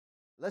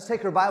Let's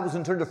take our Bibles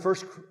and turn to 1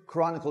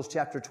 Chronicles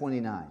chapter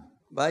 29.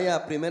 Vaya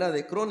a Primera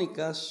de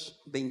Crónicas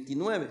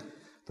 29.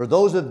 For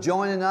those of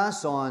joining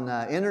us on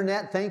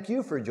internet, thank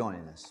you for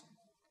joining us.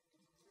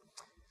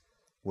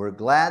 We're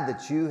glad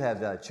that you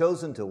have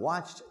chosen to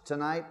watch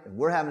tonight.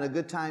 We're having a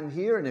good time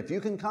here, and if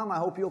you can come, I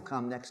hope you'll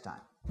come next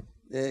time.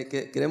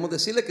 Queremos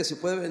decirle que si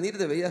puede venir,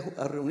 debería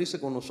reunirse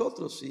con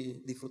nosotros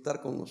y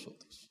disfrutar con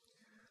nosotros.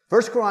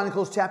 1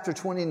 Chronicles chapter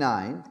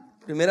 29.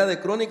 Primera de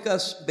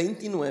Crónicas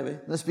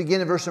 29. Let's begin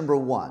at verse number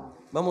 1.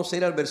 Vamos a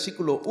ir al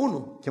versículo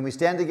 1. Can we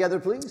stand together,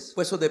 please?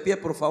 Puesto de pie,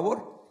 por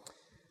favor.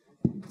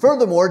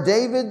 Furthermore,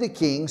 David the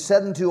king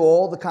said unto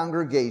all the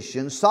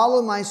congregation,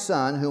 Solomon my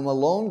son, whom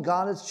alone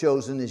God hath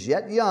chosen, is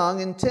yet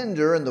young and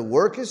tender, and the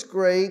work is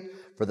great,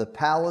 for the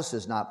palace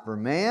is not for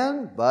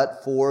man,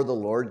 but for the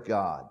Lord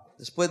God.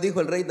 Después dijo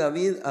el rey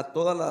David a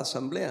toda la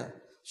asamblea,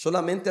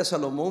 solamente a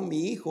Salomón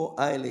mi hijo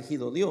ha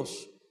elegido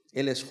Dios.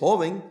 Él es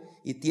joven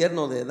y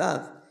tierno de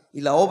edad, y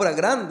la obra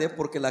grande,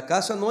 porque la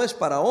casa no es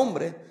para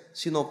hombre,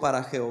 sino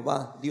para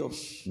Jehová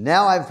Dios.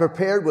 Now I have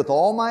prepared with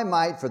all my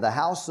might for the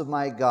house of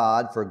my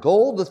God, for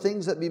gold the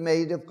things that be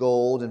made of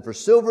gold, and for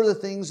silver the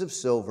things of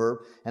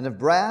silver, and of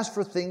brass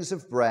for things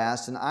of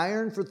brass, and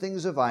iron for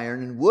things of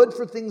iron, and wood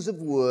for things of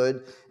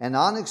wood, and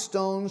onyx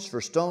stones for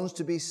stones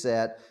to be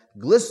set,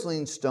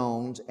 glistening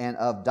stones, and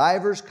of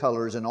divers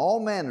colors, and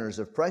all manners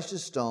of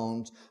precious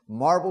stones,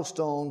 marble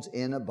stones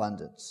in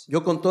abundance.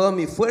 Yo con todas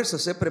mis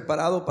fuerzas he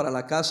preparado para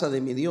la casa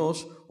de mi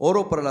Dios,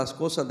 oro para las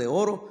cosas de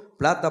oro,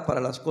 plata para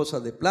las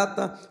cosas de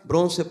plata,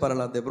 bronce para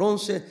las de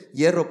bronce,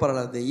 hierro para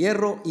las de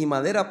hierro, y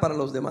madera para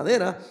los de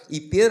madera,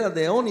 y piedras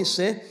de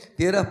ónice,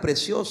 piedras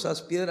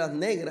preciosas, piedras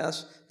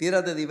negras,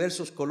 piedras de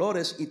diversos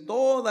colores, y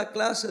toda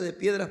clase de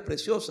piedras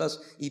preciosas,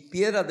 y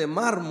piedras de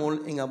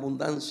mármol en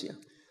abundancia.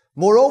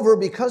 Moreover,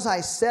 because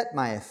I set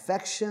my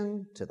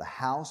affection to the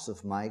house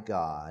of my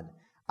God,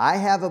 I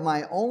have of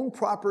my own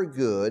proper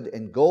good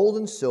and gold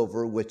and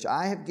silver, which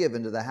I have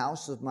given to the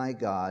house of my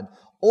God,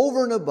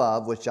 over and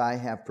above which I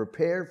have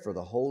prepared for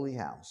the holy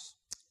house.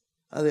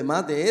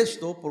 Además de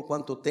esto, por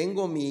cuanto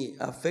tengo mi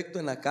afecto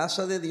en la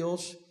casa de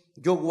Dios,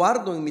 yo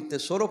guardo en mi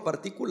tesoro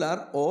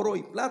particular oro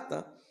y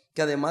plata,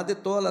 que además de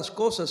todas las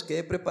cosas que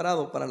he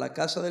preparado para la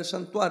casa del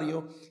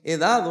santuario, he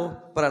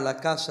dado para la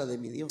casa de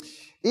mi Dios.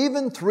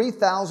 Even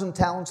 3,000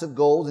 talents of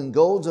gold and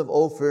golds of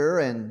Ophir,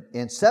 and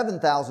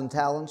 7,000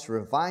 talents of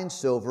refined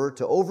silver,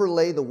 to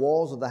overlay the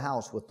walls of the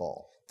house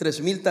withal.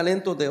 3,000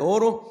 talentos de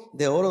oro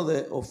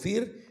de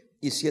Ofir,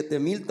 y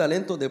 7,000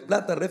 talentos de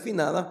plata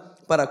refinada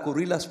para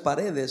cubrir las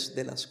paredes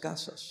de las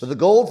casas. For the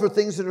gold for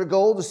things that are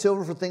gold, the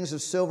silver for things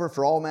of silver,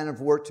 for all manner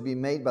of work to be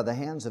made by the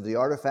hands of the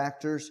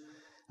artifactors,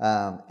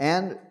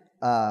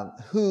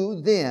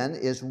 who then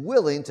is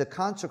willing to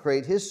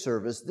consecrate his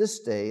service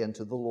this day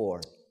unto the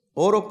Lord.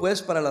 Oro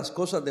pues para las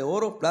cosas de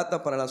oro,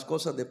 plata para las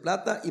cosas de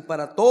plata, y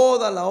para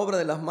toda la obra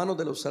de las manos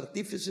de los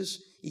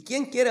artífices. ¿Y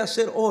quién quiere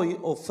hacer hoy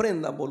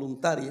ofrenda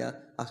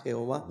voluntaria a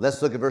Jehová?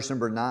 Let's look at verse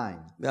number 9.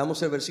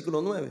 Veamos el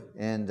versículo 9.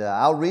 And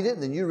I'll read it,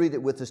 and then you read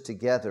it with us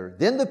together.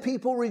 Then the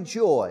people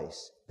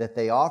rejoiced that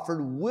they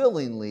offered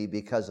willingly,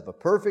 because of a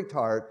perfect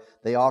heart.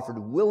 They offered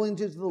willingly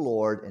to the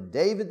Lord, and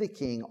David the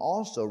king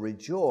also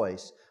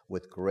rejoiced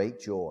with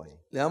great joy.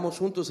 Leamos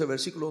juntos el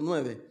versículo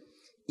 9.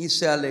 Y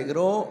se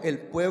alegró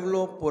el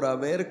pueblo por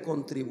haber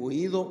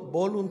contribuido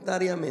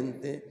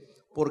voluntariamente,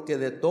 porque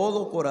de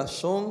todo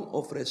corazón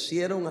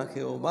ofrecieron a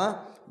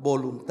Jehová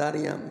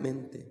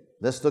voluntariamente.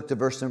 Let's look to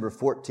verse number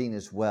 14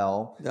 as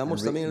well.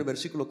 Veamos también el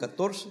versículo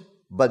 14.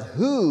 But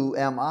who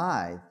am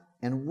I,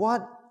 and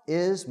what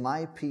is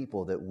my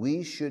people, that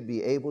we should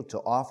be able to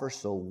offer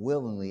so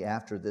willingly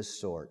after this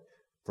sort?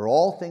 For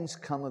all things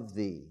come of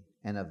thee,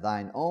 and of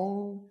thine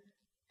own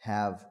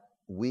have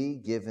we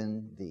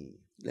given thee.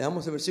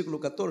 Leamos el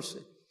versículo 14.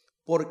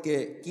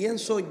 Porque ¿quién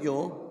soy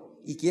yo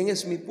y quién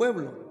es mi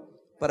pueblo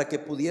para que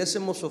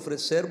pudiésemos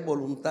ofrecer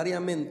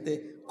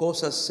voluntariamente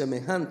cosas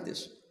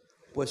semejantes?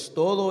 Pues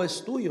todo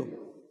es tuyo,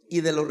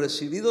 y de lo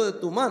recibido de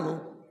tu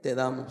mano te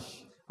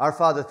damos. Our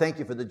Father, thank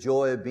you for the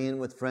joy of being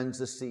with friends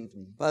this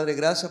evening. Padre,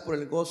 gracias por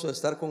el gozo de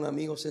estar con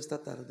amigos esta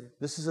tarde.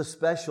 This is a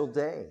special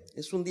day.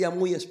 Es un día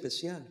muy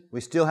especial.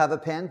 We still have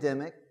a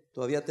pandemic.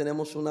 Todavía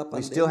tenemos una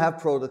We still pandemia. have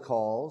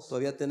protocols.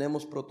 Todavía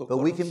tenemos But we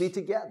protocolos. can be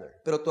together.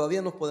 Pero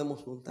todavía nos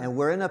podemos juntar. And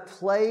we're in a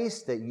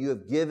place that you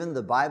have given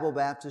the Bible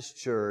Baptist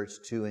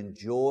Church to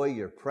enjoy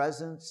your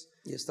presence,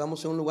 Y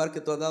estamos en un lugar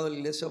que tú has dado a la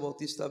Iglesia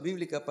Bautista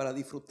Bíblica para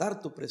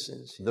disfrutar tu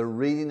presencia. the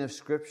reading of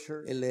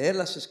Scripture, El leer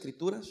las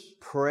Escrituras,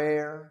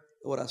 prayer,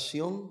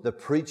 oración, the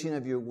preaching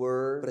of your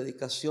word,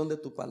 predicación de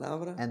tu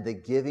palabra and the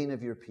giving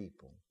of your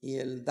people. y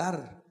el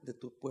dar de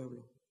tu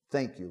pueblo.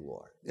 Thank you,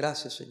 Lord.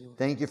 Gracias, Señor.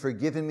 Thank you for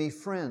giving me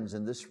friends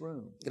in this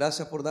room.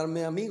 Gracias por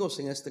darme amigos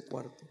en este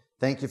cuarto.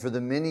 Thank you for the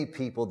many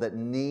people that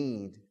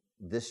need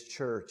this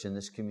church and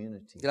this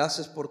community.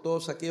 Gracias por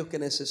todos aquellos que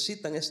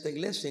necesitan esta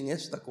iglesia en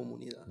esta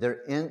comunidad.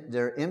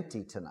 They're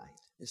empty tonight.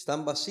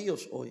 Están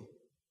vacíos hoy.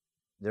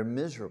 They're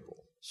miserable.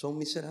 Son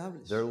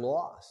miserables. They're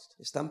lost.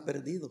 Están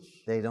perdidos.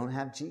 They don't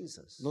have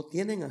Jesus. No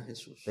tienen a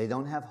Jesús. They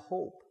don't have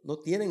hope. No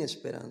tienen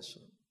esperanza.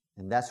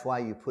 And that's why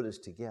you put us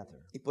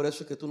together, Y por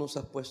eso es que tú nos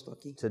has puesto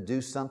aquí, to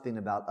do something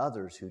about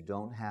others who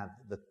don't have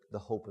the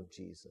hope of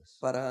Jesus.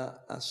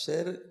 para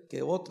hacer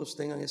que otros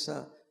tengan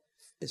esa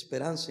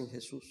esperanza en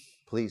Jesús.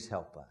 Please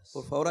help us.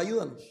 Por favor,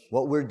 ayúdanos.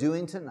 What we're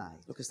doing tonight,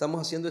 Lo que estamos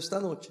haciendo esta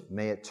noche,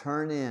 may it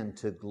turn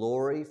into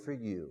glory for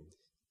you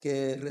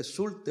que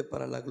resulte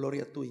para la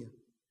gloria tuya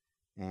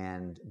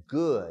and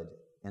good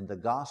in the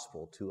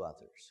gospel to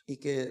others. y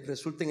que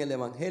resulte en el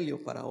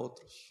evangelio para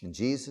otros. In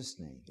Jesus'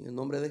 name, En el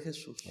nombre de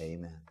Jesús.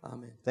 amen.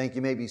 Amén. Thank you.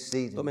 You may be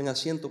seated. Tomen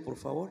asiento, por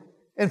favor.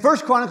 In 1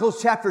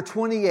 Chronicles chapter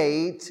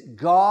 28,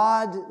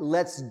 God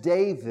lets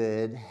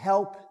David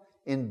help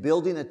in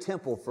building a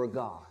temple for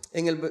God.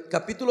 En el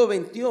capítulo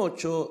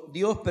 28,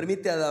 Dios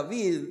permite a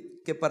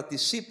David que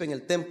participe en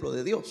el templo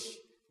de Dios.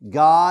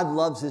 God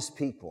loves his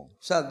people. O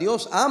sea,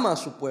 Dios ama a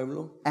su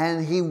pueblo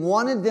And he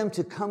wanted them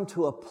to come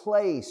to a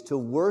place to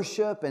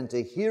worship and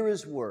to hear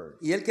his word,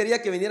 y Él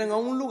quería que vinieran a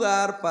un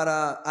lugar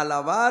para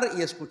alabar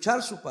y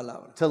escuchar su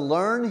palabra, to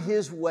learn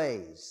his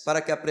ways,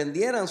 para que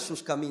aprendieran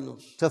sus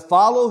caminos, to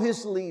follow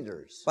his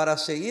leaders, para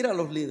seguir a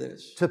los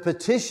líderes, to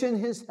petition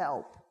his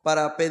help.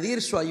 para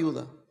pedir su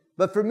ayuda.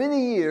 But for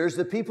many years,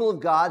 the people of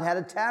God had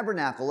a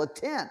tabernacle, a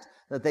tent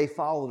that they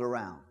followed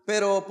around.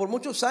 Pero por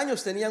muchos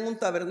años tenían un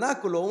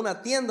tabernáculo,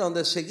 una tienda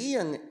donde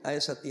seguían a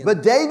esa tienda.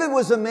 But David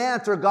was a man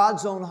after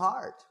God's own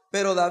heart.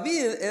 Pero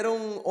David era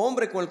un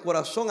hombre con el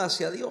corazón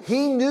hacia Dios.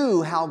 He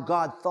knew how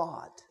God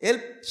thought. Él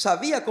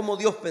sabía cómo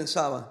Dios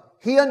pensaba.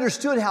 He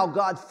understood how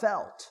God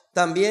felt.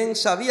 También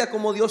sabía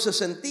cómo Dios se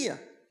sentía.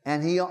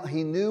 And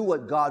he knew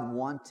what God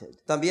wanted.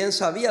 También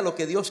sabía lo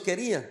que Dios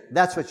quería.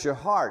 That's what your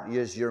heart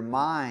is, your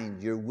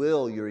mind, your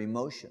will, your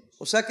emotions.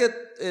 O sea que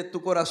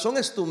tu corazón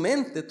es tu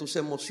mente, tus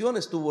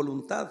emociones, tu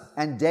voluntad.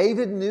 And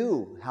David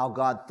knew how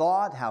God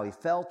thought, how he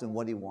felt, and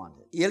what he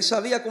wanted. Y él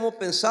sabía cómo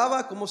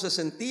pensaba, cómo se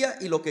sentía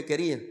y lo que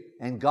quería.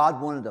 And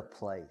God wanted a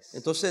place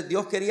Entonces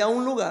Dios quería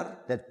un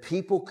lugar that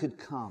people could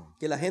come,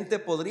 que la gente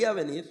podría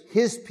venir,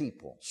 his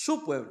people,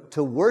 su pueblo,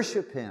 to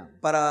worship him,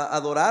 para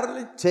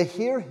adorarle, to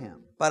hear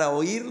him, para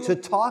oírlo, to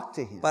talk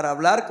to him, para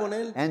hablar con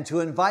él and to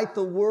invite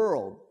the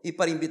world y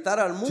para invitar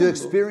al to mundo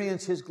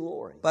experience his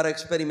glory. para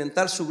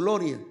experimentar su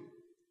gloria.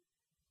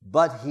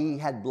 But he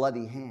had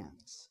bloody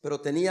hands. Pero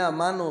tenía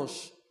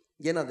manos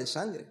llenas de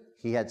sangre.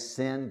 He had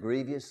sinned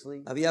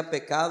grievously. Había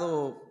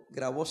pecado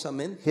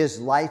gravosamente. His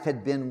life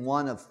had been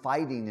one of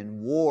fighting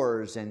and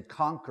wars and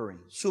conquering.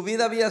 Su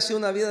vida había sido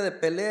una vida de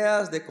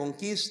peleas, de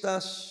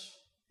conquistas.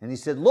 And he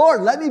said,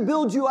 Lord, let me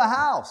build you a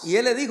house. Y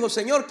él le dijo,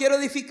 Señor, quiero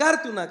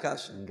edificarte una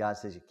casa. And God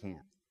says, you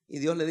can't. Y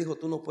Dios le dijo,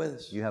 tú no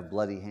puedes. You have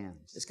bloody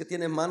hands. Es que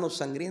tienes manos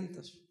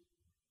sangrientas.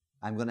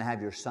 I'm going to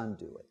have your son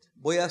do it.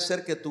 Voy a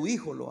hacer que tu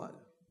hijo lo haga.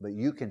 But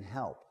you can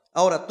help.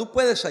 Ahora, tú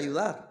puedes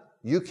ayudar.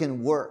 You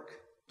can work.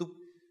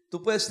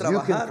 Tú puedes You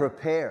can trabajar.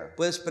 prepare.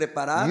 Puedes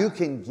preparar. You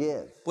can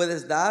give.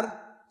 Puedes dar.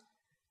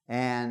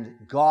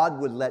 And God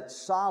would let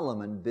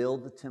Solomon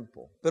build the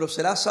temple. Pero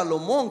será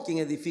Salomón quien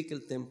edifique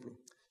el templo.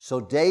 So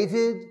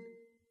David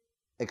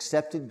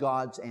accepted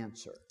God's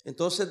answer.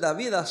 Entonces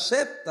David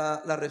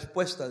acepta la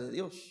respuesta de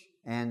Dios.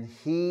 And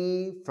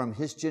he, from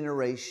his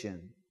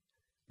generation,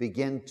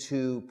 began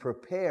to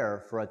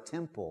prepare for a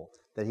temple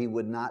that he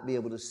would not be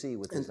able to see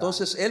with his eyes.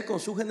 Entonces él con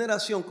su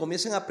generación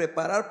comienzan a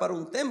preparar para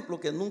un templo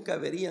que nunca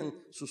verían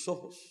sus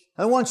ojos.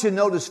 I want you to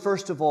notice,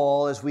 first of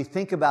all, as we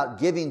think about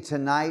giving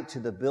tonight to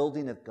the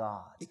building of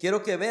God, Y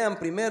quiero que vean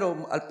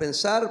primero, al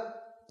pensar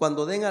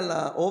cuando den a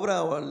la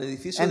obra o al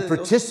edificio and de Dios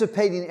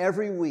participating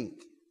every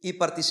week. y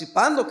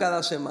participando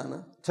cada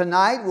semana,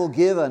 Tonight we'll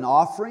give an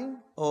offering,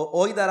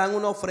 hoy darán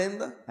una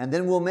ofrenda and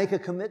then we'll make a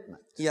commitment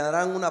y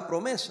harán una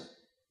promesa.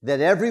 that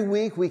every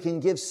week we can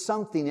give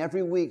something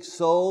every week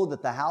so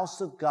that the house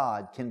of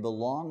God can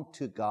belong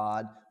to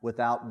God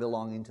without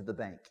belonging to the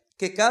bank.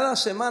 Que cada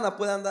semana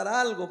puedan dar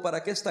algo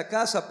para que esta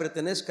casa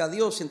pertenezca a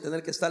Dios sin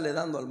tener que estarle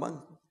dando al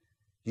banco.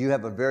 You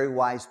have a very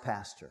wise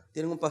pastor,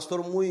 Tienen un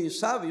pastor muy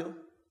sabio.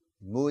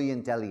 muy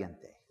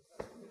inteligente.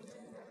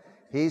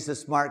 He's a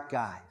smart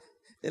guy,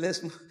 Él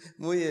es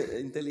muy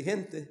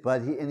inteligente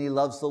but he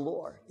loves the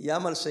Lord. y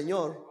ama al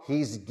Señor.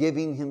 He's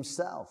giving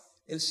himself,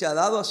 Él se ha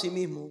dado a sí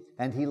mismo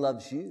and he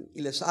loves you.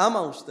 y les ama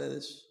a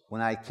ustedes.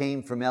 When I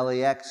came from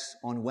LAX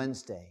on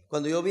Wednesday,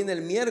 Cuando yo vine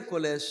el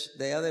miércoles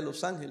de allá de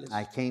Los Ángeles,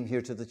 I came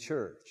here to the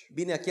church.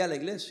 vine aquí a la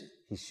iglesia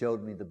He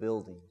showed me the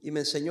building. y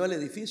me enseñó el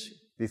edificio.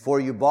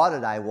 Before you bought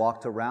it, I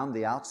walked around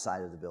the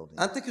outside of the building.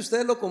 Antes que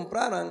ustedes lo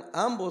compraran,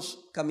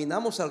 ambos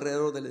caminamos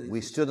alrededor del We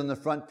edificio. stood on the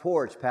front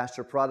porch,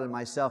 Pastor Prada and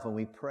myself, and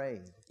we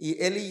prayed Y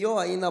él y yo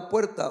ahí en la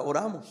puerta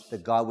oramos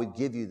that God would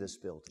give you this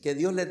building. que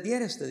Dios les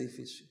diera este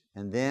edificio.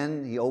 And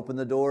then he opened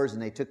the doors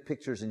and they took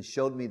pictures and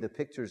showed me the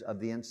pictures of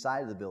the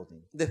inside of the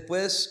building.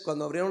 Después,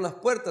 cuando abrieron las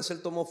puertas,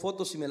 él tomó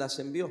fotos y me las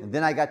envió. And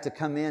then I got to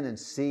come in and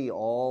see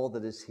all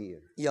that is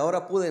here. Y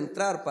ahora pude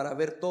entrar para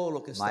ver todo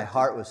lo que está My aquí.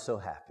 heart was so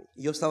happy.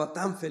 Y yo estaba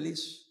tan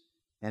feliz.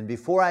 And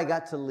before I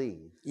got to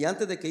leave, Y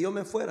antes de que yo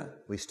me fuera,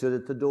 we stood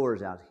at the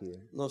doors out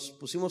here, nos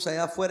pusimos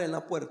allá afuera en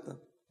la puerta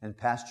and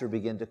Pastor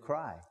began to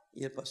cry.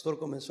 y el pastor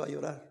comenzó a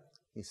llorar.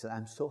 He said,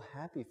 I'm so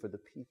happy for the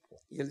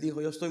people. Y él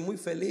dijo, yo estoy muy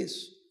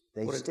feliz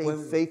They por el stayed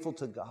pueblo, faithful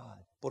to God.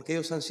 porque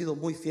ellos han sido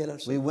muy fieles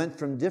al We Señor. went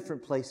from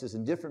different places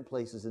and different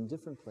places and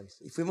different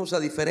places. Y fuimos a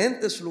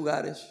diferentes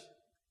lugares,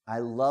 I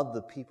love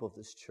the people of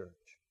this church.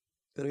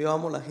 pero yo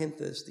amo la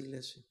gente de esta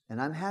iglesia.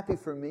 And I'm happy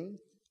for me.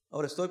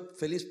 Ahora estoy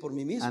feliz por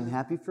mí mismo, I'm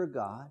happy for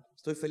God.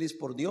 estoy feliz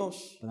por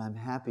Dios But I'm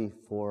happy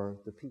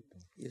for the people.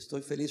 y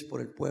estoy feliz por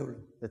el pueblo,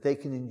 That they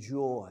can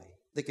enjoy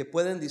de que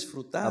pueden a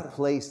disfrutar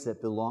place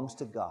that belongs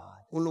to God.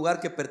 un lugar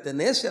que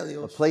pertenece a A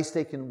Dios, place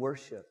they can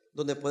worship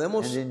donde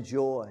podemos and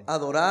enjoy.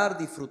 adorar,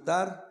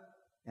 disfrutar,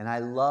 And I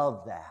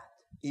love that.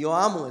 y yo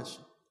amo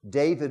eso.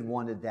 David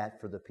wanted that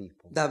for the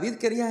people. David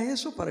quería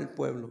eso para el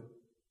pueblo.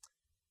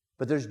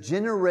 But there's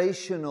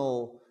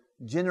generational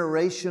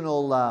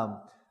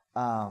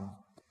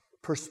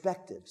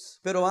perspectives.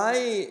 Pero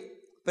hay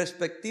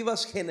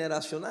perspectivas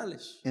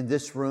generacionales. In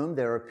this room,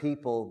 there are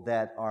people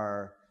that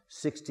are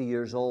 60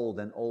 years old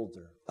and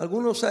older.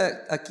 Algunos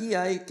aquí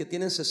hay que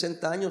tienen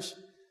 60 años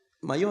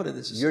mayores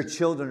de 60. Your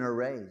children are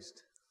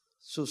raised.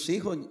 Sus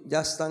hijos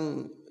ya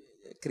están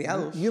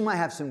criados. You might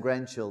have some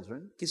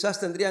grandchildren, Quizás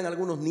tendrían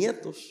algunos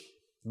nietos,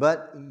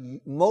 but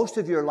most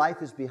of your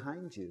life is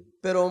behind you.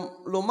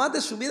 pero lo más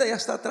de su vida ya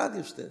está atrás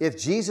de usted. If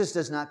Jesus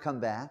does not come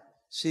back,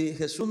 Si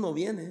Jesús no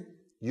viene,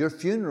 your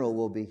funeral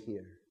will be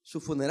here. su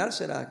funeral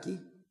será aquí.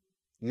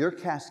 Your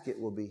casket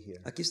will be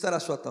here. Aquí estará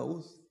su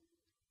ataúd.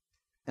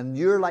 And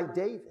you're like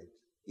David.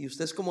 Y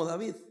usted es como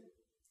David.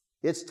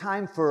 It's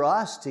time for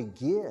us to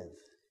give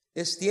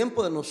Es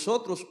tiempo de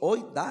nosotros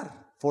hoy dar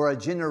for a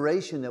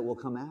generation that will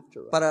come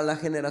after us. para la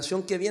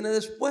generación que viene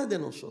después de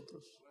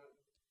nosotros.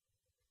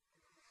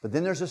 But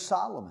then there's a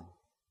Solomon.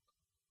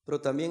 Pero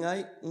también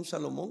hay un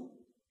Salomón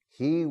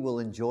He will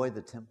enjoy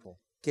the temple.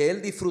 que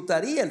él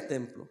disfrutaría el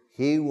templo.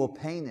 He will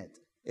paint it.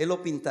 Él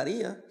lo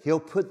pintaría. He'll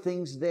put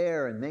things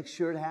there and make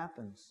sure it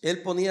happens.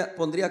 Él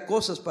pondría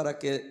cosas para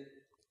que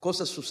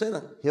cosas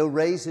sucedan. He'll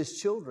raise his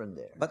children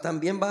there.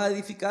 También va a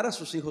edificar a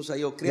sus hijos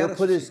ahí o criar He'll a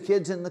put sus his hijos.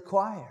 kids in the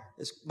choir.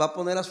 Va a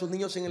poner a sus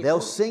niños en el They'll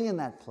coro. sing in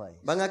that place.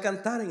 Van a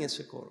cantar en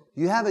ese coro.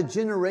 You have a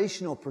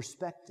generational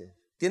perspective.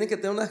 Tienen que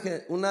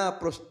tener una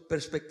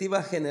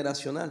perspectiva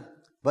generacional.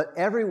 But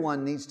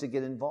everyone needs to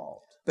get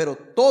involved. Pero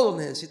todos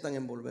necesitan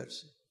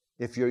envolverse.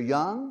 If you're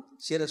young,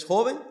 Si eres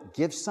joven,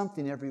 give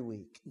something every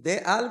week.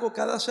 dé algo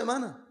cada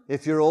semana.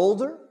 If you're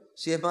older,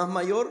 Si es más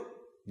mayor,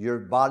 your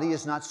body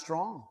is not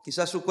strong,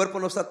 quizás su cuerpo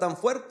no está tan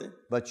fuerte,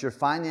 but your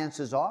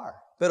finances are.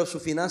 pero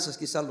sus finanzas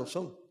quizás lo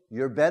son.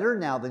 You're better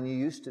now than you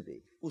used to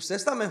be. Usted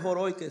está mejor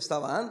hoy que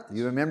estaba antes.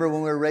 You remember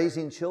when we were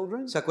raising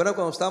children? ¿Se acuerdan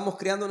cuando estábamos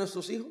criando a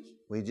nuestros hijos?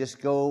 We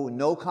just go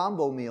no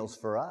combo meals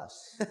for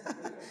us.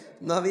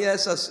 No había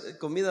esas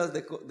comidas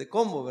de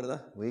combo,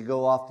 ¿verdad? We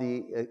go off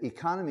the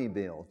economy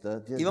bill.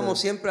 Íbamos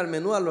siempre al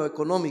menú, a lo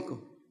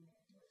económico.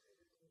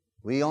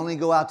 We only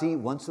go out to eat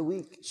once a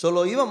week.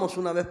 Solo íbamos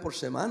una vez por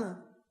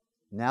semana.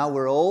 Now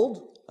we're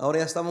old. Ahora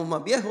ya estamos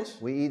más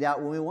viejos We eat out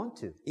when we want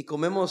to. y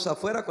comemos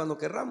afuera cuando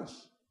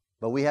querramos,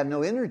 But we have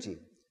no energy.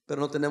 pero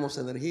no tenemos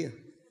energía.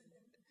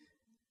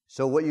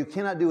 So what you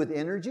cannot do with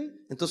energy,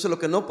 Entonces lo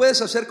que no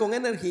puedes hacer con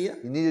energía,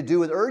 you need to do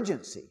with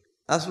urgency.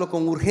 hazlo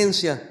con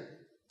urgencia,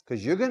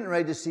 Because you're getting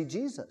ready to see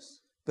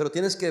Jesus. pero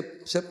tienes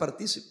que ser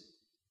partícipe.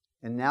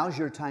 And now's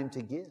your time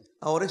to give,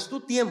 Ahora es tu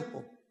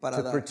tiempo para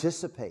to dar,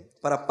 participate.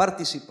 para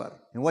participar.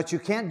 And what you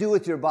can't do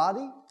with your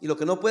body, Y lo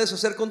que no puedes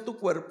hacer con tu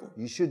cuerpo,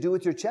 you should do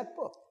with your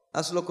checkbook.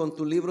 hazlo con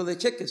tu libro de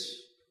cheques.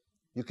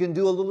 You can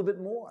do a little bit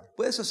more.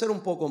 Puedes hacer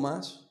un poco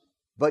más.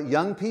 But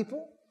young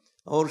people,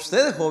 Ahora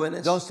ustedes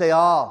jóvenes, don't say,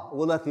 oh,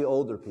 we'll let the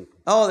older people.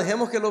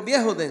 dejemos que los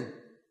viejos den.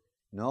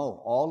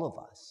 No, all of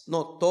us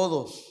No,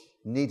 todos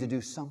need to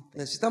do something.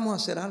 necesitamos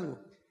hacer algo.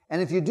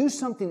 And if you do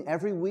something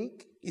every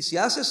week, Y si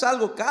haces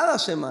algo cada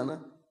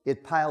semana,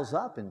 it piles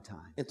up in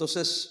time.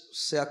 entonces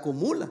se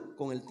acumula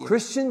con el tiempo.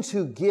 Christians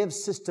who give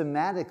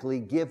systematically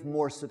give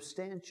more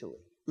substantially.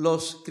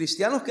 Los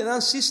cristianos que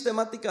dan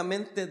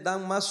sistemáticamente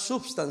dan más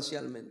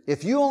sustancialmente.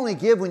 If you only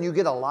give when you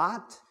get a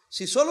lot,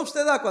 Si solo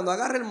usted da cuando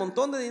agarre el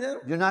montón de dinero,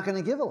 you're not going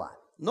to give a lot.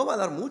 no va a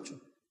dar mucho.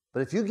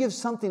 But if you give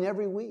something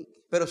every week,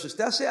 Pero si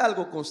usted hace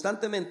algo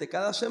constantemente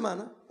cada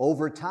semana,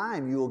 over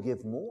time you will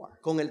give more.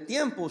 con el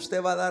tiempo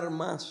usted va a dar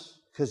más.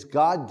 Because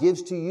God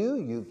gives to you,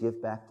 you give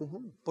back to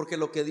Him. Porque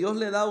lo que Dios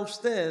le da a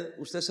usted,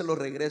 usted se lo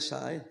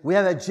regresa a Él. We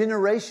have a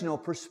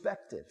generational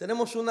perspective.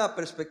 Tenemos una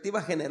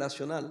perspectiva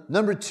generacional.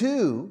 Number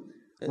two,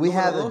 we Número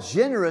have a dos.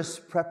 generous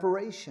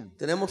preparation.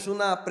 Tenemos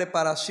una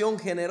preparación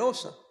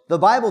generosa. The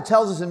Bible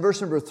tells us in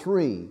verse number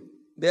 3,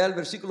 Vea el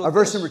versículo or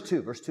verse 3, number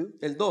 2, verse 2.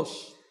 el 2.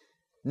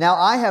 Now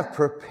I have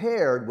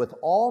prepared with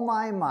all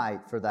my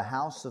might for the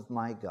house of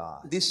my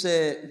God.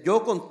 Dice, yo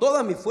con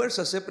todas mis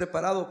fuerzas he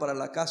preparado para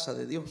la casa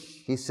de Dios.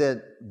 He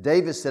said,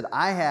 David said,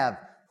 I have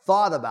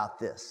thought about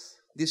this.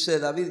 Dice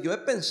David, yo he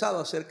pensado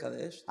acerca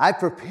de esto. I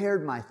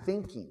prepared my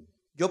thinking,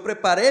 Yo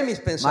preparé mis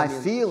my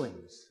pensamientos,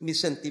 feelings,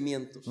 mis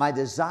sentimientos, my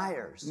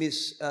desires.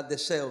 mis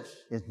deseos.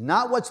 It's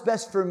not what's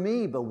best for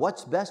me, but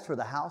what's best for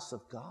the house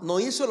of God. No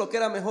hizo lo que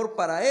era mejor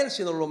para él,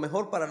 sino lo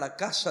mejor para la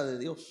casa de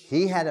Dios.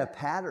 He had a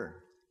pattern.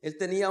 Él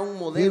tenía un He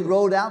modelo.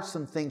 wrote out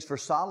some things for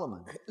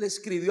Solomon, Le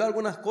escribió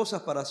algunas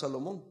cosas para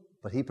Salomón.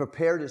 but he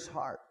prepared his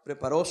heart.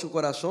 Preparó su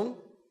corazón.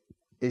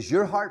 Is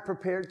your heart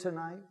prepared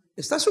tonight?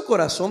 ¿Está su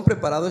corazón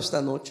preparado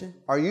esta noche?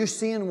 Are you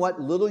seeing what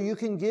little you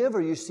can give, or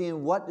are you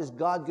seeing what is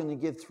God going to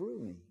give through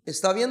me?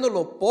 ¿Está viendo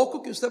lo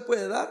poco que usted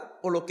puede dar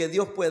o lo que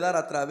Dios puede dar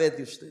a través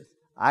de usted?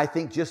 I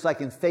think just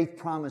like in Faith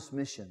Promise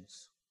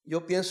Missions, Yo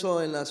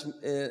pienso en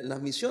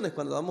las misiones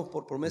cuando damos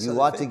por promesa you de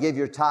ought to fe. give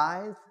your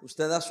tithe.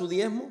 Usted da su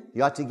diezmo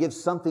You ought to give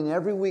something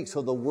every week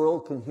so the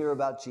world can hear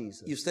about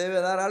Jesus. y usted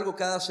debe dar algo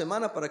cada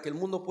semana para que el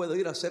mundo pueda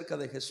oír acerca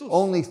de Jesús.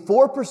 Only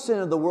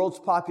 4% of the world's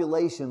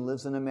population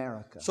lives in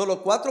America.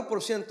 Solo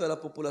 4% de la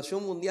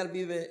población mundial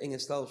vive en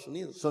Estados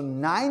Unidos. So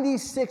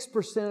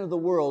 96% of the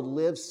world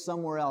lives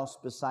somewhere else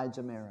besides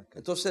America.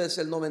 Entonces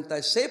el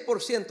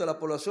 96% de la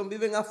población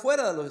viven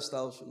afuera de los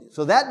Estados Unidos.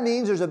 So that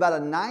means there's about a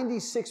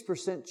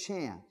 96%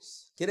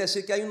 chance Quiere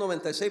decir que hay un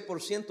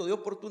 96% de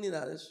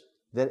oportunidades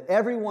that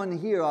everyone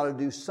here ought to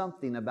do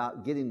something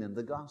about getting them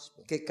the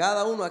gospel. que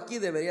cada uno aquí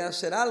debería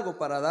hacer algo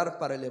para dar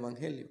para el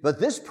evangelio. But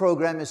this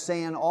program is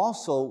saying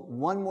also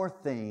one more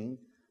thing.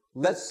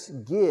 Let's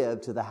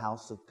give to the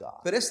house of God.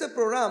 Pero este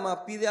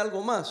programa pide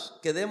algo más,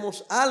 que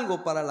demos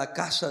algo para la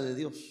casa de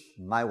Dios.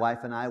 My wife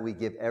and I, we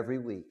give every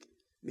week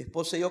Mi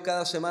esposa y yo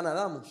cada semana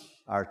damos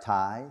our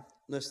tithe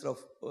nuestro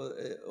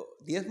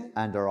diezmo,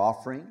 and our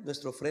offering.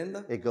 nuestra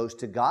ofrenda. It goes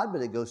to God,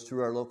 but it goes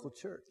through our local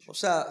church. O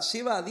sea,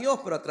 sí va a Dios,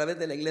 pero a través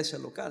de la iglesia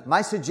local.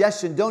 My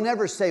suggestion, don't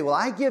ever say, well,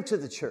 I give to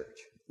the church.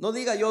 No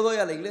diga yo doy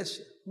a la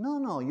iglesia.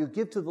 No, you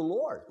give to the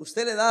Lord.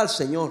 Usted le da al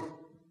Señor.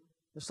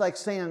 It's like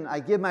saying, I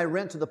give my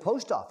rent to the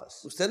post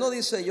office. Usted no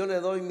dice yo le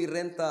doy mi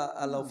renta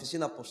a la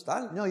oficina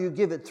postal. No, you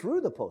give it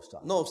through the post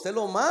office. No, usted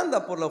lo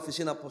manda por la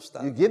oficina You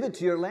postal, give it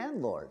to your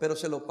landlord. pero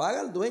se lo paga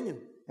el dueño.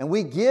 And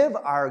we give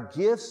our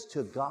gifts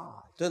to God.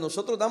 Entonces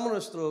nosotros damos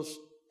nuestros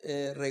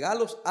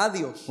regalos a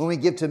Dios. When we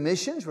give to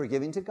missions, we're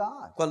giving to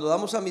God. Cuando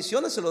damos a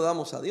misiones se lo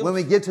damos a Dios. When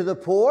we give to the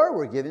poor,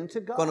 we're giving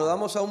to Cuando God.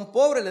 damos a un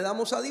pobre le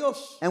damos a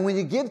Dios. And when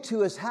you give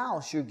to his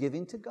house, you're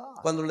giving to God.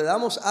 Cuando le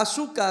damos a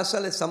su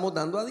casa le estamos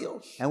dando a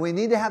Dios. And we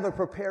need to have a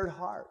prepared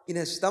heart. Y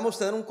necesitamos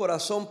tener un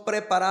corazón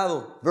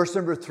preparado. Verse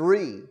number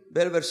 3,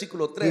 Ve el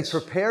versículo he 3.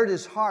 prepared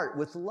his heart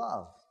with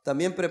love.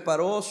 También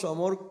preparó su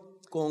amor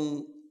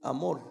con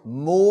amor.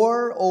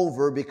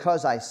 Moreover,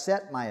 because I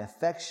set my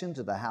affection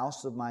to the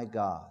house of my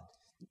God.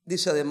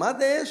 Dice, además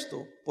de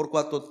esto, por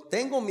cuanto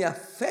tengo mi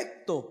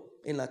afecto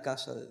en la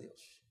casa de Dios.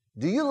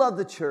 Do you love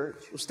the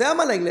church? ¿Usted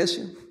ama la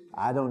iglesia?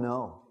 I don't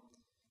know.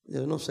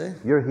 Yo no sé.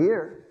 You're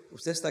here.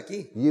 Usted está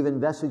aquí. You've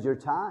invested your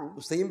time.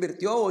 Usted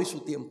invirtió hoy su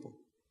tiempo.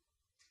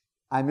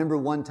 I remember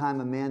one time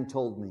a man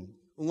told me,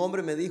 Un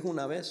hombre me dijo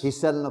una vez, he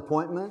set an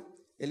appointment.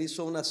 él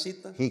hizo una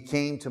cita, He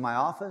came to my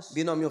office.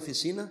 vino a mi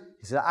oficina.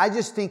 He said, I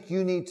just think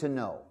you need to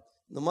know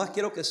Nomás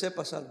quiero que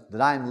sepas algo,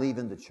 that I'm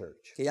leaving the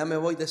church. que ya me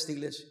voy de esta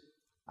iglesia.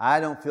 I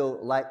don't feel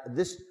like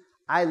this.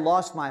 I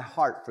lost my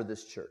heart for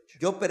this church.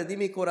 Yo perdí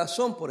mi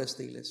corazón por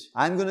esta iglesia.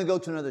 I'm going to go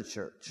to another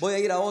church. Voy a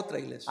ir a otra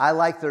iglesia. I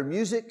like their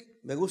music,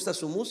 Me gusta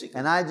su música.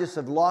 and I just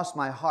have lost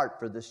my heart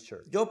for this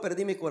church. Yo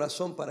perdí mi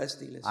corazón para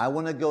esta iglesia. I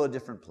want to go a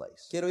different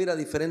place. Quiero ir a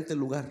diferente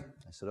lugar.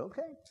 I said,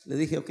 okay. Le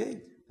dije, ok,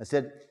 I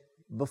said,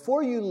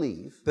 before you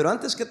leave, pero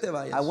antes que te I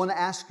vayas, want to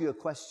ask you a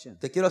question.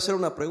 te quiero hacer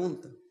una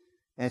pregunta.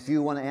 And if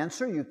you want to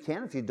answer, you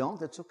can. If you don't,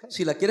 that's okay.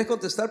 Si la quieres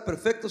contestar,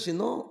 perfecto. Si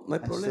no, no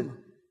hay I said, problema.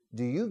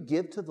 do you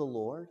give to the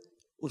Lord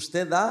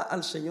 ¿Usted da al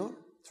Señor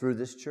through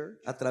this church?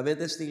 a través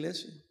de esta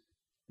iglesia?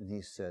 And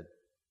he said,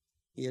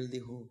 Y él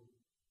dijo,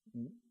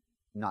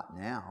 not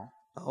now,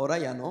 ahora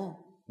ya no.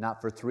 not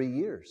for 3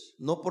 years.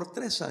 No por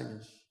 3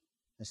 años.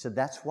 I said,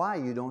 that's why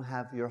you don't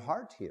have your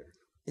heart here.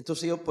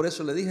 Entonces yo por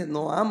eso le dije,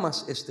 no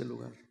amas este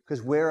lugar.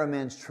 Because where a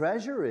man's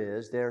treasure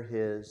is, there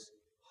his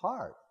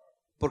heart.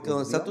 Porque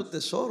donde está tu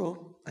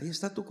tesoro, ahí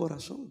está tu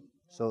corazón.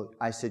 So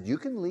I said, you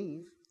can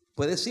leave,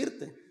 Puedes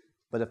irte,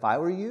 but if I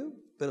were you,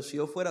 pero si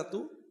yo fuera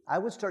tú, I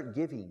would start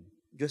giving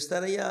yo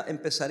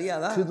empezaría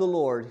a to dar the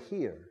Lord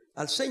here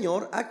al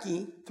Señor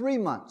aquí 3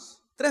 months.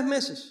 3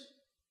 meses.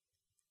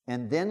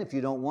 And then if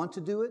you don't want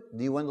to do it,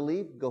 do you want to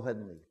leave? Go ahead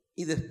and leave.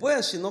 Y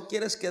después, si no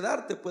quieres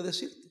quedarte,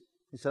 puedes irte.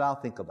 He said, I'll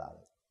think about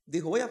it.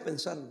 Dijo, voy a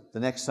pensarlo. The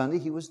next Sunday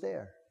he was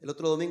there. El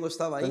otro domingo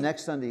estaba The ahí.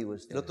 next Sunday he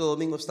was El there. otro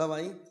domingo estaba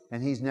ahí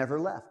And he's never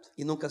left.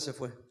 y nunca se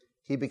fue.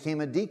 He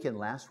became a deacon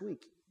last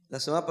week. La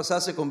semana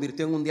pasada se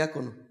convirtió en un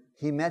diácono.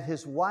 He met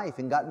his wife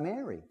and got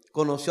married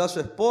Conoció a su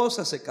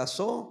esposa, se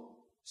casó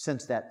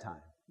since that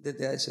time.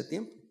 desde ese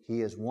tiempo.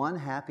 He is one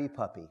happy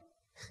puppy.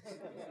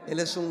 Él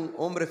es un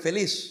hombre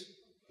feliz.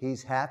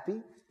 He's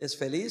happy. Es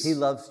feliz. He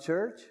loves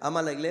church.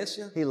 Ama la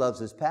iglesia. He loves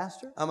his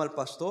pastor. Ama al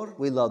pastor.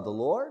 We love the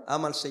Lord.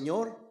 Ama al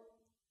Señor.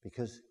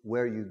 Because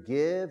where you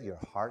give, your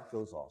heart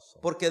goes also.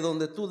 Porque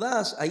donde tú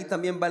das, ahí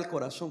también va el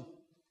corazón.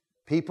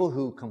 People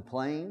who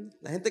complain,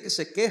 La gente que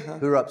se queja,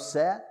 who are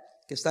upset,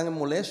 que están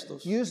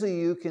molestos,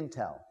 usually you can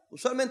tell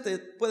usualmente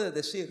puedes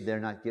decir, they're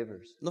not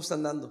givers. no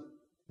están dando,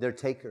 They're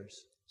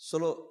takers.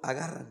 solo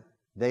agarran.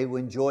 They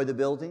enjoy the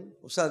building.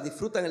 O sea,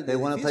 disfrutan el They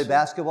want to play edificio,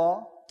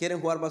 basketball. quieren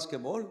jugar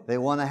basquetbol, They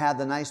want to have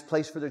the nice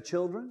place for their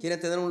children. quieren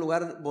tener un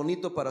lugar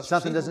bonito para sus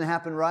Something hijos. doesn't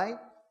happen right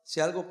Si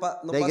algo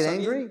no They get pasa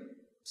angry? bien,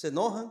 se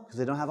enojan because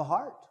they don't have a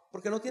heart.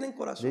 porque no tienen They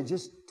corazón.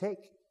 just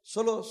take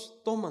Solo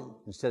toman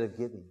instead of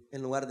giving.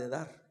 en lugar de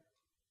dar.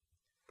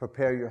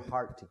 Prepare your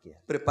heart to give.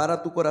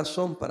 Prepara tu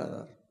corazón para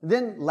dar.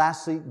 Then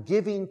lastly,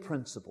 giving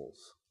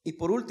principles. Y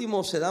por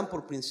último se dan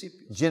por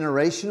principios.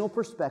 Generational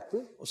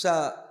perspective, O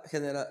sea,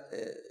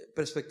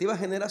 perspectiva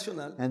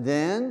generacional. and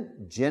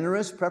then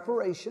generous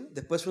preparation.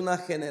 Después una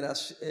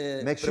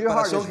Make sure your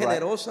heart preparación is right.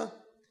 generosa,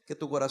 que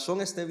tu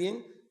corazón esté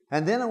bien.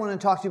 And then I want to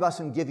talk to you about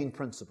some giving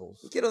principles.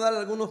 Y quiero dar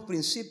algunos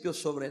principios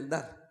sobre el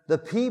dar. The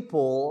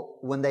people,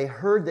 when they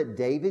heard that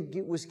David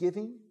was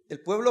giving, El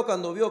pueblo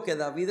cuando vio que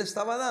David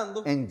estaba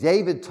dando and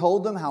David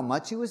told them how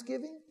much he was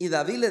giving, y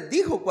David les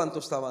dijo cuánto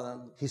estaba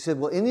dando. he said,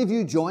 will any of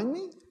you join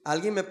me?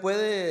 ¿Alguien me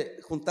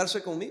puede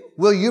juntarse conmigo?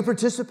 Will you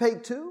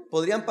participate too?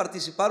 ¿Podrían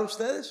participar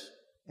ustedes?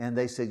 And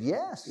they said,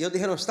 yes. Y ellos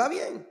dijeron, está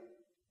bien.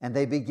 And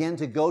they began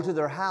to go to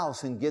their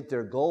house and get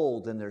their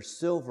gold and their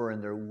silver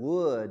and their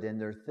wood and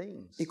their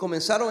things. Y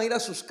comenzaron a ir a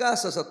sus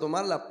casas a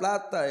tomar la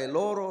plata, el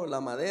oro,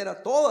 la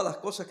madera, todas las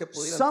cosas que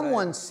pudieran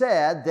Someone traer.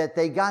 said that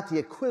they got the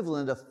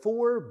equivalent of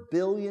 $4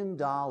 billion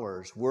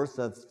worth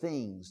of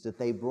things that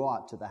they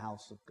brought to the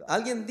house of God.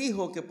 Alguien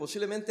dijo que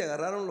posiblemente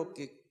agarraron lo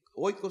que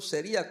hoy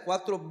sería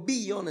 4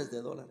 billones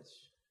de dólares.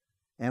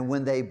 And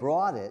when they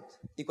brought it,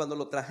 Y cuando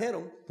lo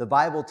trajeron, the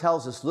Bible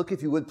tells us, look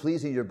if you would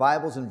please in your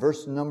Bibles in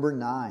verse number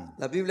 9.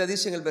 la Biblia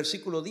dice en el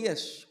versículo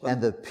 10,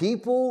 And the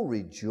people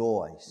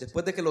rejoiced,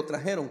 después de que lo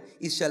trajeron,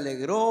 y se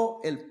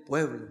alegró el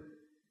pueblo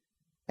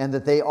and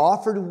that they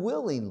offered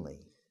willingly,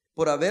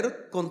 por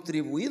haber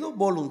contribuido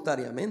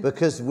voluntariamente.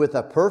 because with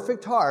a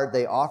perfect heart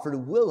they offered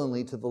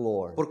willingly to the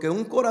Lord. Porque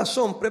un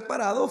corazón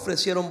preparado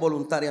ofrecieron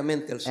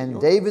voluntariamente al And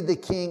Señor. David the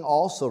king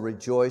also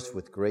rejoiced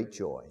with great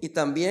joy. Y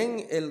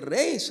también el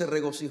rey se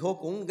regocijó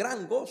con un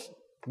gran gozo.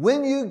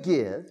 When you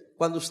give,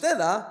 Cuando usted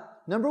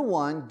da, number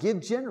one, give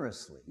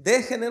generously.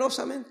 dé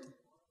generosamente,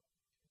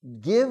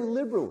 Give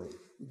liberally.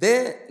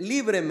 dé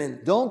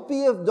libremente. Don't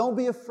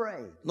be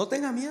afraid. No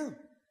tenga miedo.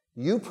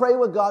 You pray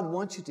what God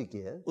wants you to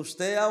give,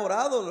 Usted ha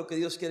orado lo que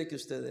Dios quiere que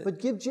usted dé, but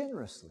give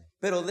generously.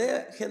 pero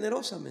dé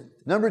generosamente.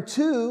 Number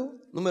two,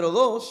 Número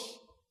 2,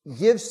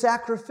 give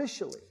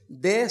sacrificially.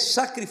 dé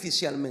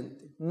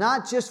sacrificialmente.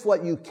 Not just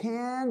what you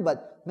can,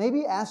 but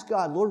maybe ask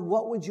God, Lord,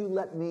 what would you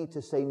let me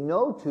to say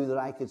no to that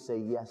I could say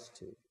yes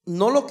to?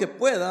 No lo que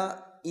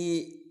pueda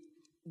y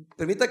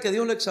permita que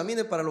Dios lo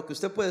examine para lo que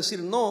usted puede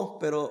decir no,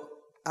 pero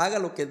haga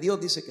lo que Dios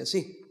dice que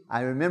sí.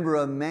 I remember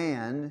a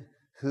man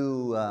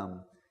who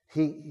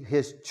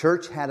his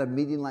church had a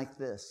meeting like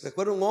this.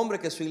 Recuerdo un hombre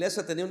que su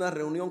iglesia tenía una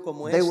reunión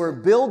como They were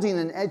esta. building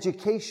an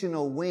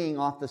educational wing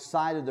off the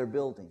side of their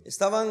building.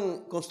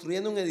 Estaban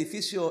construyendo un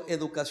edificio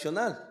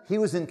educacional. He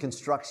was in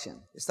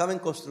construction, Estaba en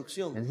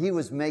construcción and he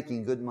was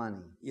making good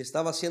money. y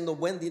estaba haciendo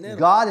buen dinero.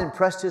 God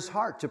impressed his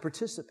heart to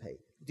participate,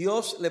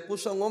 Dios le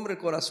puso a un hombre el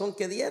corazón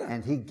que diera.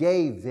 and he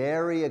gave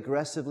very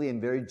aggressively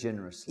and very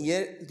generously. Y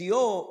él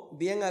dio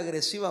bien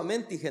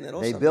agresivamente y They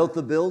generosamente. built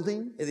the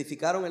building.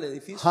 Edificaron el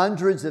edificio.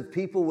 Hundreds of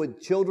people with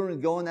children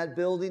would go in that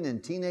building,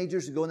 and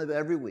teenagers would go in there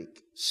every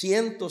week.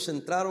 Cientos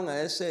entraron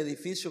a ese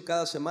edificio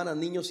cada semana,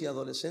 niños y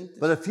adolescentes.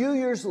 But a few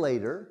years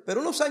later,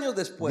 Pero unos años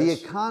the después,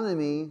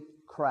 economy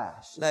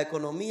crashed. la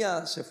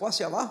economía se fue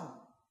hacia abajo.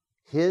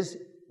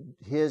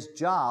 His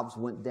jobs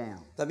went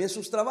down. También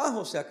sus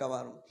trabajos se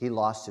acabaron. He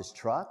lost his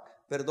truck.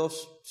 Perdió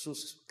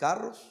sus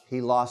carros,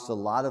 He lost a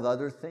lot of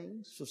other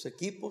things, sus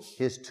equipos,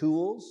 his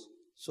tools,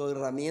 su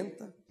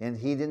herramienta. and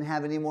he didn't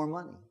have any more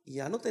money. Y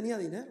ya no tenía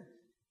dinero.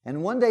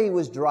 And one day he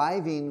was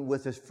driving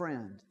with his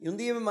friend, Y un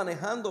día iba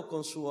manejando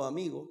con su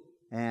amigo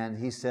and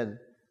he said,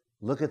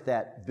 look at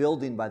that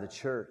building by the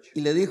church.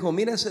 y le dijo,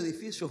 mira ese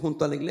edificio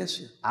junto a la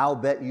iglesia. I'll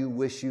bet you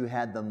wish you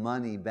had the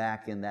money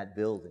back in that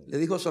building. Le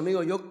dijo a su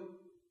amigo, yo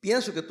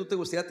pienso que tú te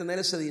gustaría tener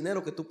ese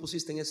dinero que tú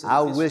pusiste en ese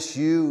I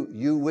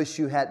edificio. wish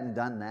you hadn't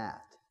done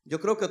that. Yo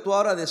creo que tú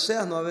ahora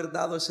deseas no haber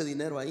dado ese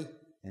dinero ahí.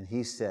 And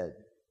he said,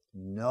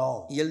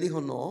 no. Y él dijo,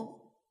 no,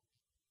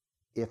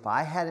 If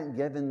I hadn't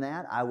given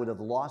that, I would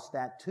have lost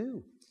that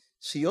too.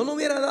 si yo no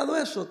hubiera dado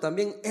eso,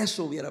 también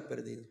eso hubiera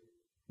perdido.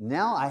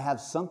 Now I have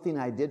something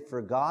I did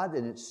for God,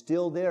 and it's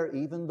still there,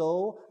 even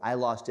though I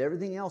lost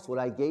everything else. What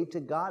I gave to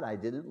God, I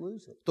didn't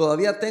lose it.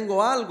 Todavía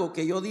tengo algo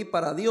que yo di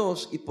para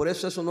Dios y por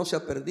eso no se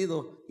ha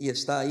perdido y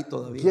está ahí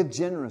todavía. Give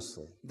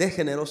generously. Dé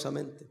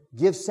generosamente,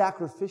 Give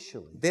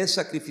sacrificially. dé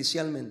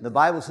sacrificialmente. The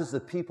Bible says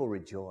the people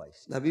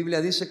rejoiced. La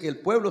Biblia dice que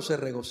el pueblo se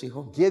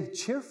regocijó. Give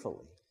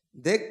cheerfully.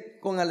 Dé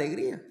con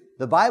alegría.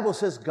 The Bible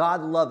says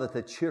God loveth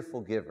a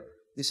cheerful giver.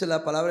 Dice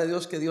la palabra de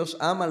Dios que Dios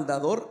ama al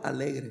dador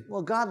alegre.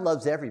 Well, God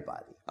loves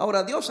everybody.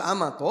 Ahora Dios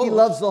ama a He todos.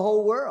 loves the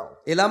whole world.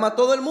 Él ama a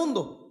todo el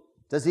mundo.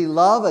 Does he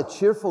love a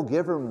cheerful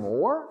giver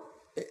more?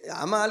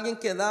 ¿Ama a alguien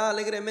que da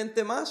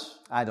alegremente más?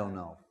 I don't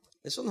know.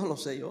 Eso no lo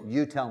sé yo.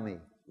 You tell me.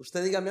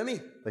 Usted dígame a mí.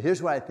 But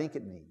here's what I think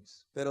it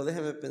means. Pero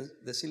déjeme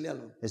decirle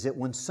algo. Is that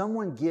when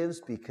someone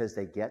gives because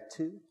they get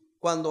to,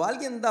 Cuando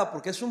alguien da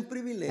porque es un and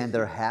privilegio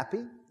they're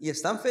happy y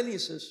están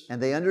felices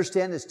and they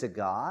understand it's to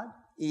God,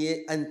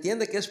 y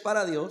entiende que es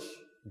para Dios,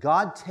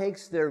 God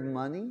takes their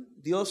money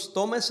Dios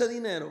toma ese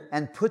dinero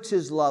and puts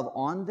His love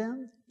on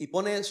them, y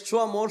pone su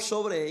amor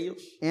sobre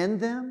ellos, in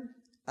them,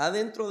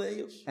 adentro de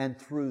ellos and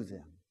through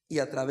them y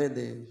a través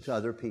de ellos. to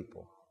other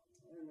people.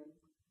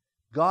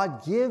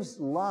 God gives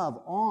love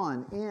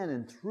on, in,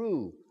 and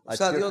through O a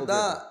sea, cheerful Dios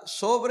da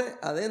sobre,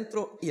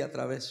 adentro y a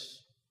través.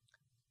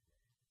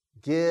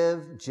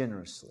 giver. Give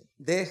generously.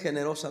 Dé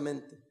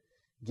generosamente,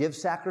 Give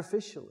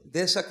sacrificially.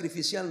 dé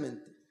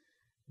sacrificialmente,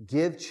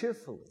 Give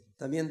cheerfully.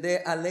 también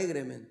dé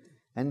alegremente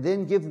And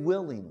then give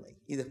willingly.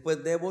 y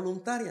después dé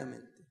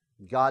voluntariamente.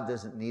 God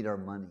doesn't need our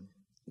money.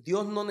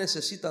 Dios no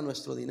necesita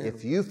nuestro dinero.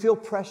 If you feel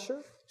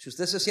pressure Si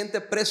usted se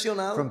siente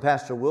presionado from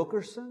Pastor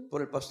Wilkerson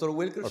por el pastor or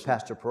Wilkerson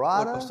Pastor o el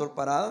Parada, pastor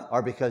Parada,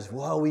 or because,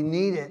 well, we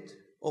need it,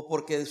 o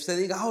porque usted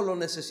diga, oh, lo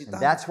and necesitamos,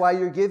 that's why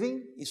you're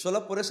giving, y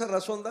solo por esa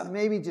razón da,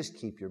 maybe just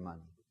keep your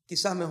money.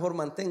 quizás mejor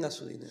mantenga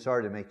su dinero.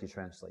 Sorry to make you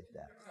translate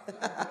that.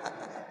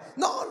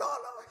 No, no,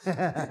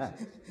 no.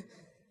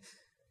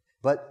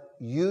 But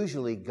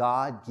usually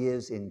God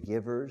gives in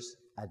givers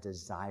a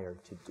desire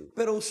to do.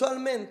 Pero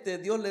usualmente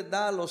Dios les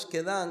da a los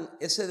que dan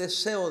ese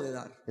deseo de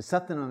dar. It's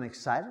something I'm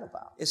excited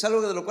about, Es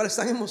algo de lo cual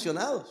están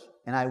emocionados.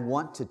 and I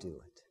want to do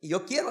it. Y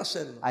yo quiero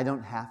hacerlo. I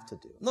don't have to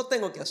do it. No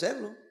tengo que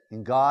hacerlo.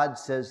 And God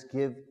says,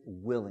 give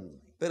willingly.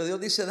 Pero Dios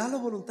dice, dalo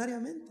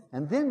voluntariamente.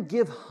 And then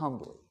give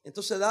humbly.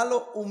 Entonces,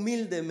 dalo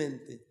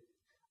humildemente.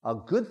 A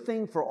good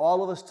thing for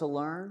all of us to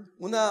learn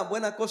Una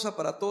buena cosa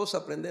para todos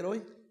aprender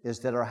hoy is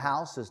that our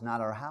house is not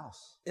our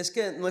house. es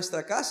que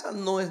nuestra casa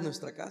no es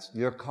nuestra casa.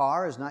 Your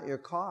car is not your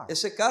car.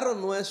 Ese carro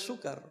no es su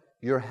carro.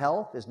 Your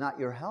health is not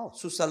your health.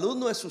 Su salud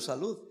no es su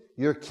salud.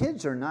 Your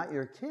kids are not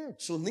your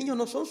kids. Sus niños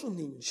no son sus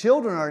niños.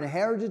 Children are an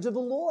heritage of the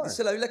Lord.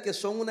 Dice la Biblia que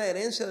son una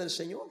herencia del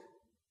Señor.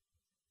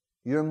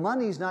 Your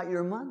money's not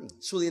your money.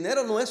 Su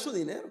dinero no es su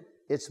dinero.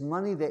 It's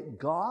money that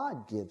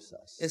God gives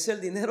us. Es el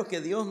dinero que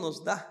Dios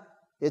nos da.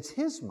 It's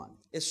His money.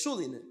 Es su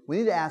dinero. We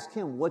need to ask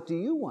Him, what do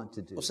you want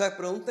to do? O sea,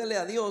 pregúntele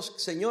a Dios,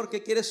 Señor,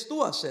 ¿qué quieres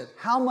tú hacer?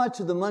 How much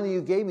of the money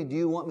you gave me do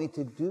you want me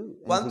to do? and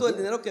to ¿Cuánto del give?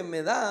 dinero que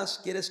me das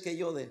quieres que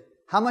yo dé?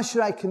 How much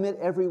should I commit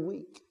every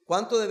week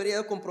 ¿Cuánto debería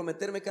yo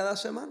comprometerme cada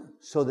semana?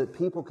 so that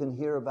people can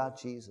hear about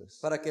Jesus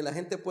Para que la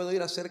gente pueda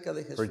oír acerca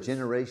de for Jesús.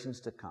 generations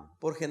to come?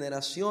 Por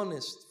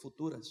generaciones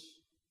futuras.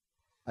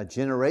 A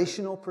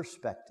generational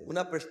perspective.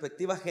 Una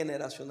perspectiva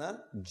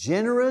generacional.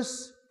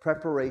 Generous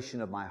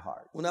preparation of my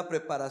heart. Una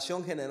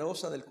preparación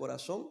generosa del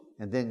corazón.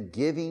 And then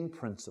giving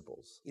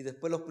principles. Y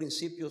después los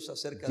principios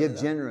acerca Give de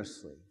dar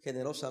generously.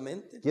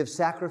 generosamente, Give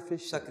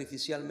sacrificially.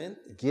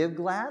 sacrificialmente, Give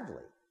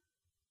gladly.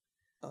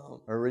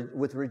 Or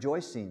with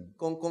rejoicing.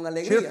 con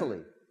alegría,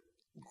 Cheerfully.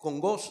 con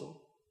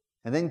gozo.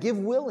 And then give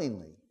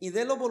willingly. Y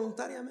délo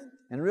voluntariamente.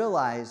 And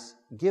realize,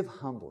 give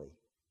humbly.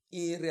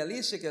 Y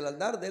realice que al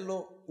dar,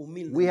 délo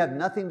humilde. We have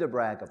nothing to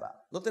brag about.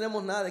 No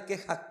tenemos nada de qué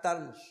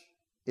jactarnos.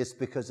 It's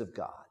because of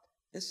God.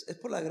 Es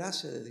por la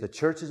gracia de The Dios.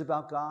 church is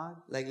about God,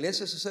 La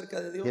iglesia es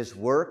acerca de Dios. His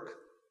work,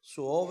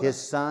 Su obra His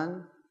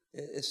Son,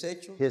 es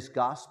hecho. His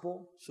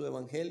gospel, Su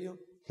evangelio,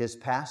 His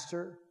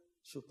pastor,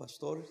 sus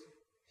pastores,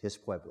 His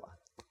pueblo.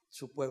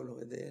 su pueblo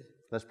es de Él.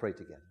 Let's pray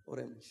together.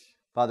 Oremos.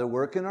 Father,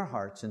 work in our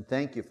hearts and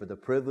thank you for the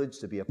privilege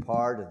to be a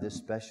part of this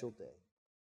special day.